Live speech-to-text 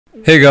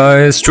Hey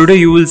guys, today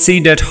you will see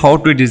that how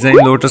to design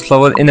lotus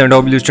flower in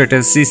Adobe Illustrator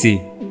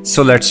CC.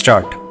 So let's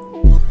start.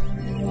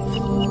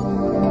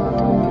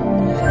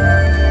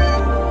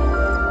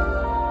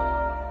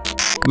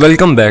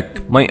 Welcome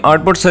back. My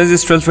artboard size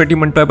is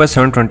 1280 x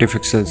 720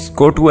 pixels.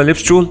 Go to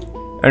ellipse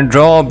tool and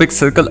draw a big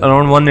circle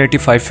around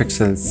 185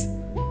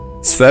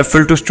 pixels. Swap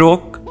fill to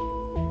stroke.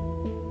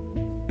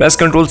 Press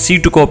Ctrl C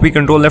to copy,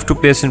 Ctrl F to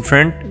place in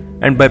front,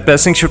 and by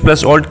pressing Shift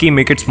plus Alt key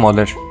make it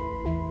smaller,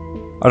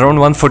 around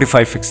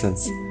 145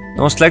 pixels.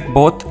 Now select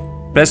both,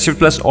 press Shift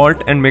plus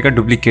Alt and make a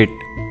duplicate.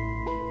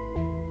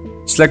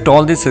 Select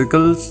all the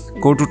circles,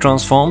 go to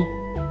transform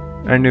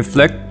and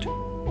reflect,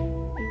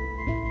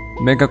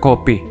 make a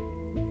copy.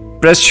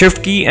 Press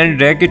Shift key and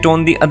drag it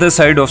on the other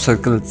side of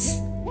circles.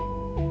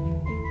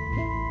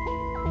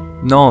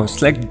 Now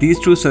select these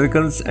two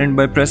circles and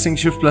by pressing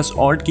Shift plus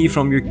Alt key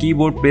from your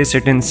keyboard place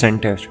it in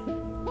center.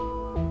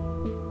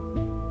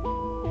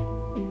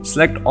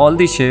 Select all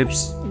the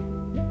shapes.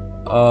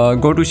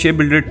 Go to shape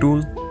builder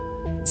tool,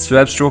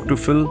 swap stroke to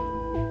fill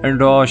and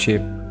draw a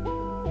shape.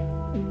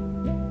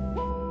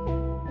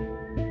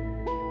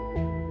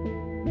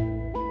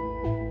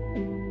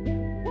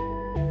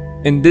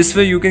 In this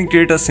way you can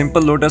create a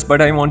simple lotus,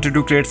 but I wanted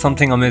to create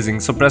something amazing,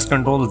 so press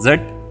Ctrl Z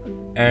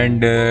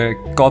and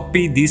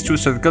copy these two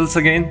circles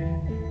again,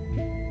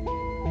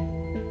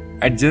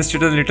 adjust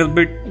it a little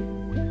bit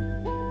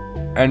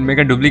and make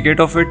a duplicate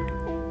of it.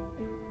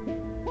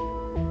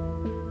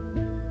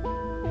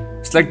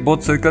 Select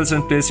both circles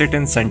and place it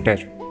in center.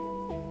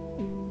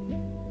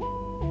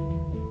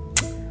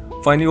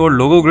 Finally, our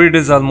logo grid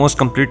is almost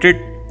completed.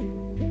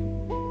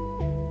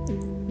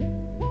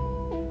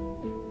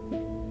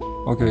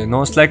 Okay,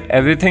 now select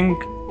everything,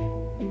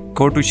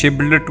 go to shape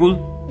builder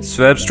tool,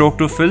 swap stroke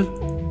to fill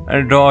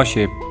and draw a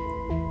shape.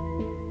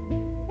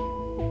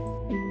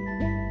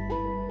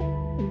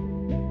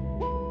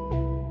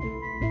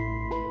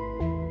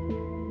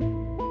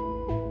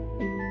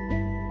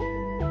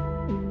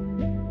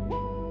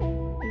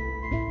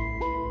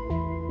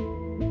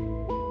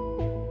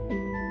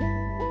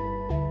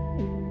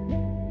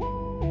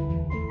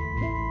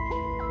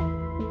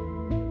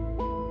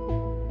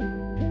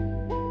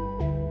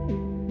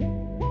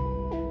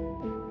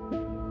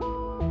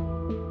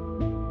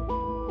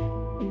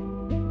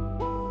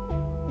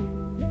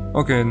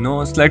 Okay,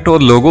 now select our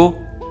logo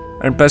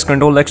and press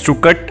Ctrl X to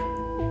cut.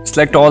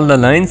 Select all the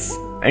lines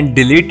and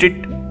delete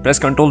it. Press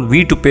Ctrl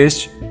V to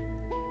paste.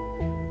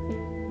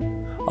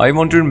 I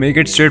want to make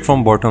it straight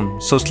from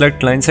bottom, so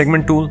select line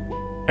segment tool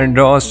and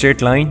draw a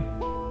straight line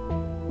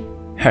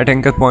at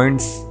anchor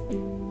points.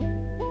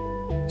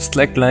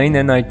 Select line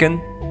and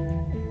icon.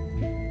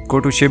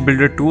 Go to shape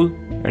builder tool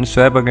and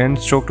swap again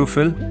stroke to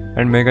fill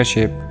and make a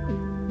shape.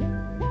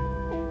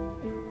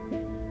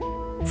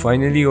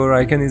 Finally, your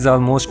icon is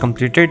almost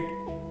completed.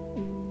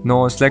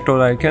 Now select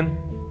our icon.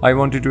 I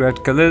wanted to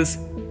add colors,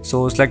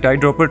 so select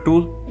eyedropper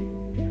tool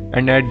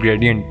and add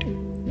gradient.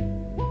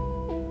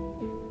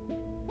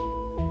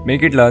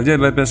 Make it larger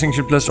by pressing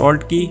Shift plus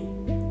Alt key.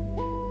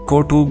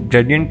 Go to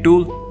gradient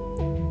tool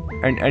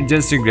and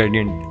adjust the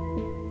gradient.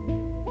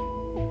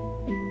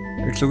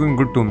 It's looking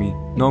good to me.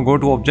 Now go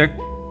to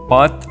object,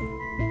 path,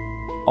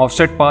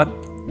 offset path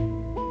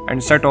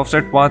and set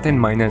offset path in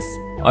minus.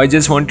 I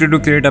just wanted to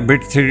create a bit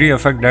 3D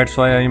effect, that's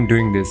why I am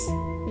doing this.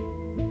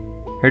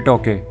 Hit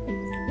OK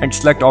and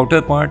select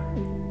outer part.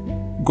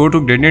 Go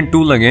to gradient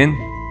tool again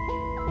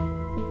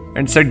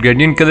and set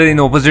gradient color in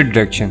opposite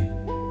direction.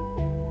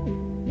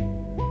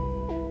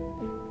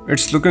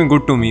 It's looking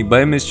good to me.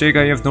 By mistake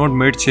I have not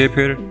made shape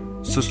here,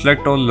 so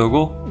select all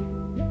logo.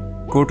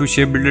 Go to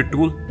shape builder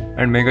tool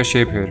and make a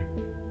shape here.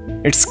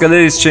 Its color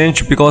is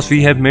changed because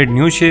we have made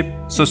new shape,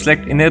 so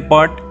select inner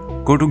part.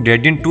 Go to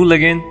gradient tool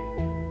again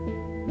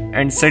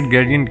and set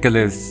gradient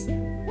colors.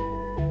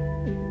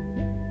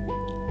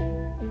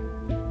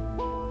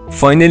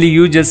 Finally,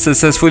 you just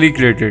successfully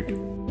created.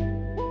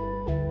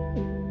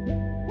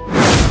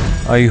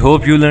 I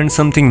hope you learned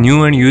something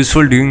new and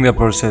useful during the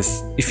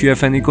process. If you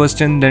have any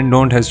question, then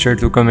don't hesitate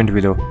to comment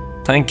below.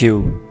 Thank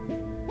you.